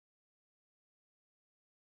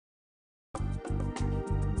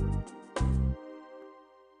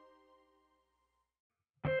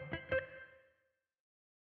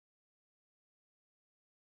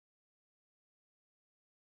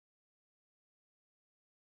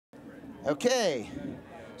Okay,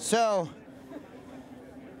 so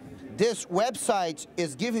this website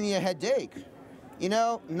is giving me a headache. You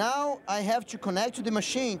know, now I have to connect to the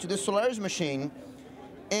machine, to the Solaris machine,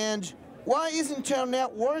 and why isn't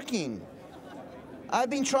Telnet working?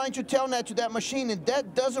 I've been trying to Telnet to that machine and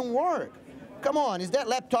that doesn't work. Come on, is that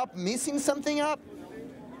laptop missing something up?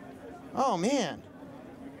 Oh man,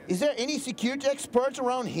 is there any security experts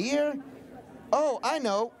around here? Oh, I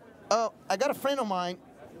know, I got a friend of mine,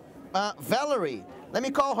 Valerie. Let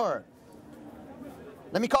me call her.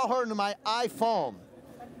 Let me call her to my iPhone.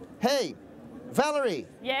 Hey, Valerie.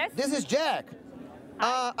 Yes? This is Jack.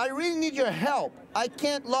 I really need your help. I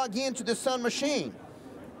can't log into the Sun machine.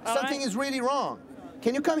 Something is really wrong.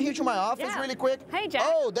 Can you come here to my office really quick? Hey, Jack.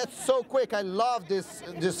 Oh, that's so quick. I love this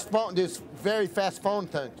phone, this very fast phone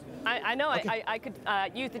thing. I know. Okay. I could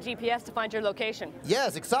use the GPS to find your location.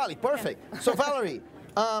 Yes, exactly. Perfect. Yeah. So, Valerie,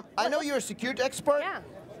 I know you're a security expert. Yeah.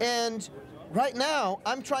 And right now,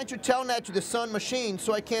 I'm trying to telnet to the Sun machine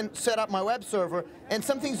so I can set up my web server, and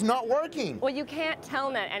something's not working. Well, you can't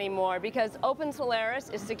telnet anymore because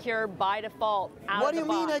OpenSolaris is secure by default out What of the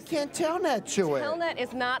do you mean box. I can't telnet to it? Telnet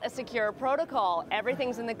is not a secure protocol.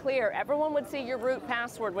 Everything's in the clear. Everyone would see your root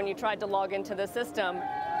password when you tried to log into the system,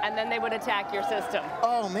 and then they would attack your system.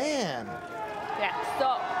 Oh, man. Yeah,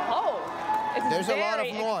 so, There's a lot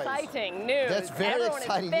of noise. Exciting news. That's very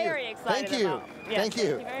exciting news. Very excited Thank you. about. Yes, Thank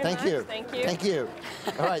you. Thank you. Thank you. Thank you.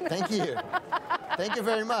 All right, thank you. Thank you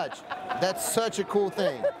very much. That's such a cool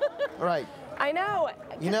thing. All right. I know.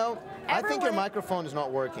 You know, I think your microphone is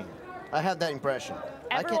not working. I have that impression.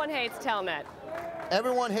 Everyone hates Telnet.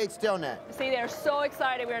 Everyone hates Telnet. See, they're so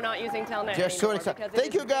excited we're not using Telnet They're so anymore excited.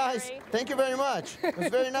 Thank you, guys. Thank you very much. It was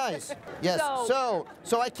very nice. Yes. So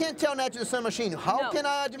I can't Telnet to the Sun machine. How can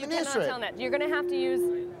I administrate? You cannot Telnet. You're going to have to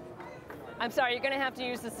use. I'm sorry. You're going to have to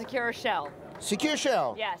use the secure shell. Secure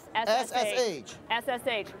shell. Yes. SSH.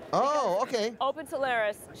 SSH. Oh, okay.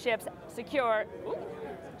 OpenSolaris ships secure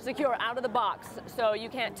out of the box, so you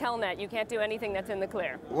can't Telnet. You can't do anything that's in the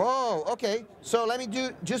clear. Whoa. Okay. So let me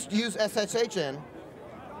just use SSH then.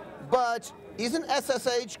 But isn't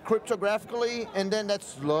SSH cryptographically, and then that's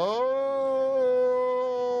slow?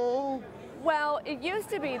 Well, it used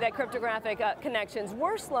to be that cryptographic connections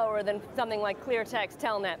were slower than something like clear text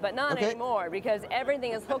Telnet, but not anymore because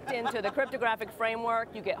everything is hooked into the cryptographic framework.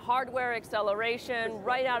 You get hardware acceleration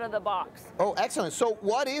right out of the box. Oh, excellent. So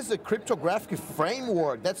what is the cryptographic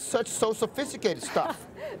framework? That's so sophisticated stuff.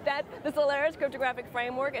 The Solaris cryptographic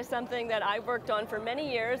framework is something that I've worked on for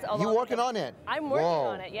many years. You're working on it? I'm working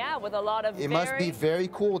on it, yeah, with a lot of It must be very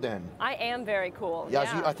cool then. I am very cool. Yes,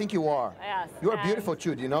 yeah. I think you are. Yes. You are beautiful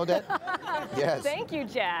too, do you know that? Yes. Thank you,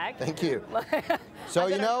 Jack. Thank you. So,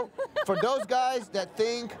 you know, for those guys that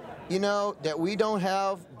think, you know, that we don't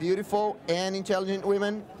have beautiful and intelligent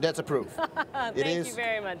women, that's a proof. Thank you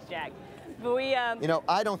very much, Jack. But we, you know,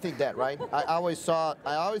 I don't think that, right? I always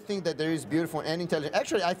think that there is beautiful and intelligent.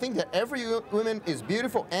 Actually, I think that every woman is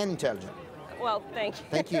beautiful and intelligent. Well, thank you.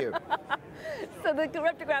 Thank you. So the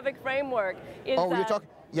cryptographic framework is... Oh,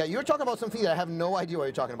 you're talking about something that I have no idea what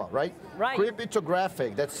you're talking about, right? Right.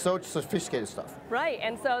 Cryptographic, that's such sophisticated stuff. Right,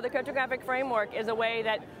 and so the cryptographic framework is a way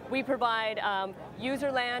that we provide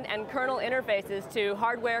user land and kernel interfaces to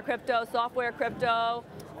hardware crypto, software crypto,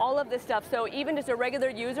 all of this stuff. So even just a regular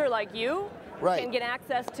user like you can get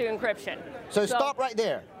access to encryption. So stop right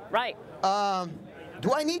there. Right.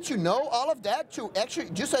 Do I need to know all of that to actually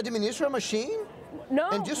just administer a machine? No.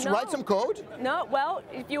 And just write some code? No, well,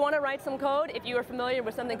 if you want to write some code, if you are familiar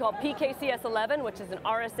with something called PKCS11, which is an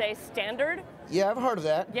RSA standard. Yeah, I've heard of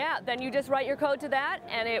that. Yeah, then you just write your code to that,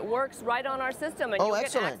 and it works right on our system, and you'll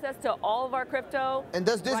get access to all of our crypto. And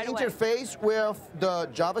does this interface with the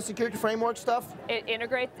Java Security Framework stuff? It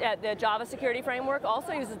integrates, the Java Security Framework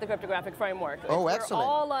also uses the cryptographic framework. Oh, excellent.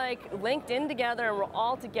 We're all like linked in together, and we're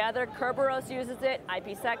all together. Kerberos uses it,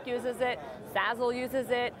 IPsec uses it, Sazzle uses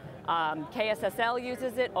it. KSSL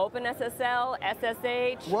uses it, OpenSSL,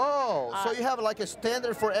 SSH. Whoa, so you have like a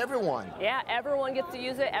standard for everyone. Yeah, everyone gets to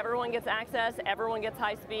use it, everyone gets access, everyone gets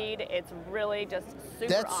high speed. It's really just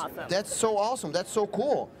super awesome. That's so awesome, that's so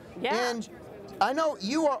cool. Yeah. And I know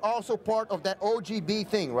you are also part of that OGB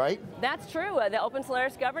thing, right? That's true, the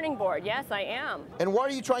OpenSolaris Governing Board. Yes, I am. And what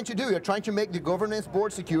are you trying to do? You're trying to make the governance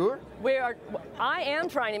board secure? I am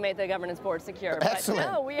trying to make the governance board secure. Excellent.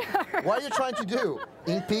 But no, we are. What are you trying to do?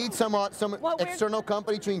 Impede some external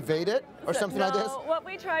company to invade it? or something like this? What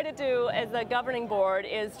we try to do as the governing board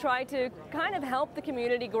is try to kind of help the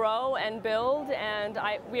community grow and build, and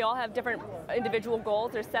we all have different individual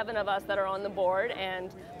goals. There's 7 of us that are on the board,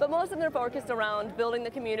 but most of them are focused around building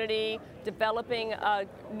the community, developing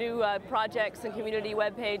new projects and community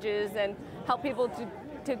web pages, and help people to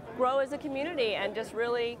grow as a community and just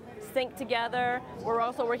really sync together. We're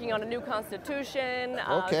also working on a new constitution,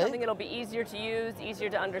 something that'll be easier to use, easier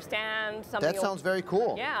to understand. That sounds very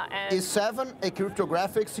cool. Yeah. And is 7 a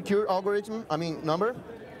cryptographic secure algorithm? I mean, number?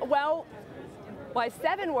 Well, why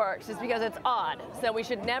 7 works is because it's odd. So we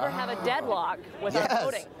should never have a deadlock with our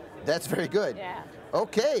coding. That's very good. Yeah.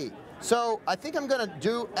 Okay, so I think I'm going to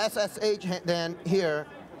do SSH then here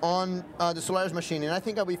on the Solaris machine, and I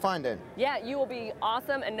think I'll be fine then. Yeah, you will be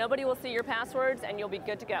awesome, and nobody will see your passwords, and you'll be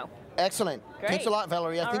good to go. Excellent. Great. Thanks a lot,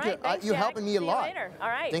 Valerie. I think you're helping me a lot. See you later. All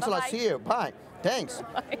right. Thanks a lot. See you. Bye. Thanks.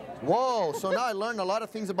 Bye. Whoa, so now I learned a lot of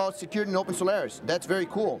things about security in OpenSolaris. That's very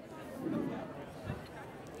cool.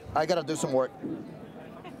 I got to do some work.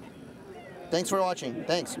 Thanks for watching.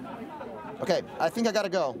 Thanks. Okay, I think I got to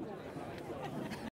go.